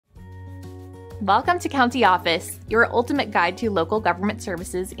Welcome to County Office, your ultimate guide to local government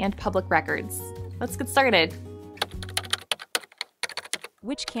services and public records. Let's get started.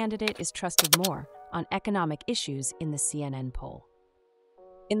 Which candidate is trusted more on economic issues in the CNN poll?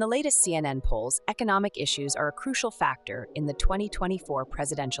 In the latest CNN polls, economic issues are a crucial factor in the 2024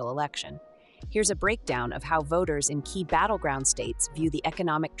 presidential election. Here's a breakdown of how voters in key battleground states view the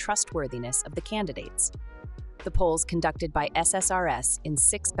economic trustworthiness of the candidates. The polls conducted by SSRS in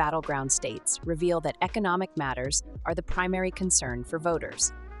 6 battleground states reveal that economic matters are the primary concern for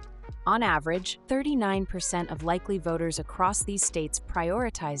voters. On average, 39% of likely voters across these states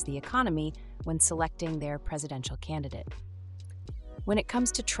prioritize the economy when selecting their presidential candidate. When it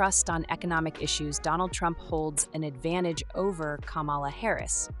comes to trust on economic issues, Donald Trump holds an advantage over Kamala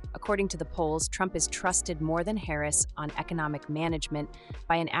Harris. According to the polls, Trump is trusted more than Harris on economic management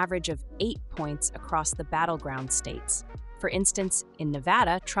by an average of 8 points across the battleground states. For instance, in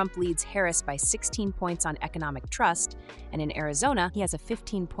Nevada, Trump leads Harris by 16 points on economic trust, and in Arizona, he has a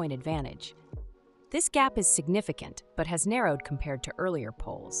 15-point advantage. This gap is significant, but has narrowed compared to earlier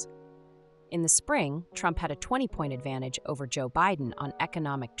polls. In the spring, Trump had a 20-point advantage over Joe Biden on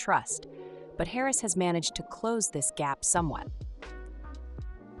economic trust, but Harris has managed to close this gap somewhat.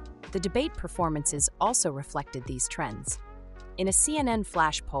 The debate performances also reflected these trends. In a CNN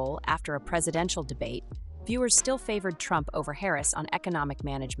flash poll after a presidential debate, viewers still favored Trump over Harris on economic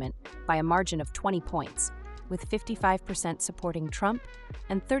management by a margin of 20 points, with 55% supporting Trump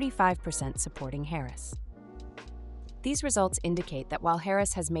and 35% supporting Harris. These results indicate that while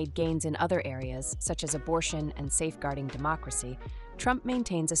Harris has made gains in other areas, such as abortion and safeguarding democracy, Trump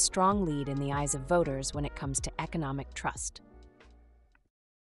maintains a strong lead in the eyes of voters when it comes to economic trust.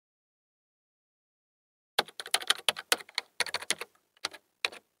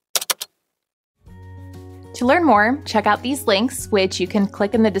 To learn more, check out these links, which you can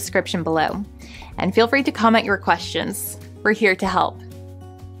click in the description below. And feel free to comment your questions. We're here to help.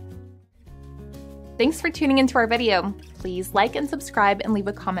 Thanks for tuning into our video. Please like and subscribe and leave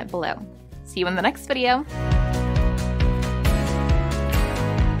a comment below. See you in the next video.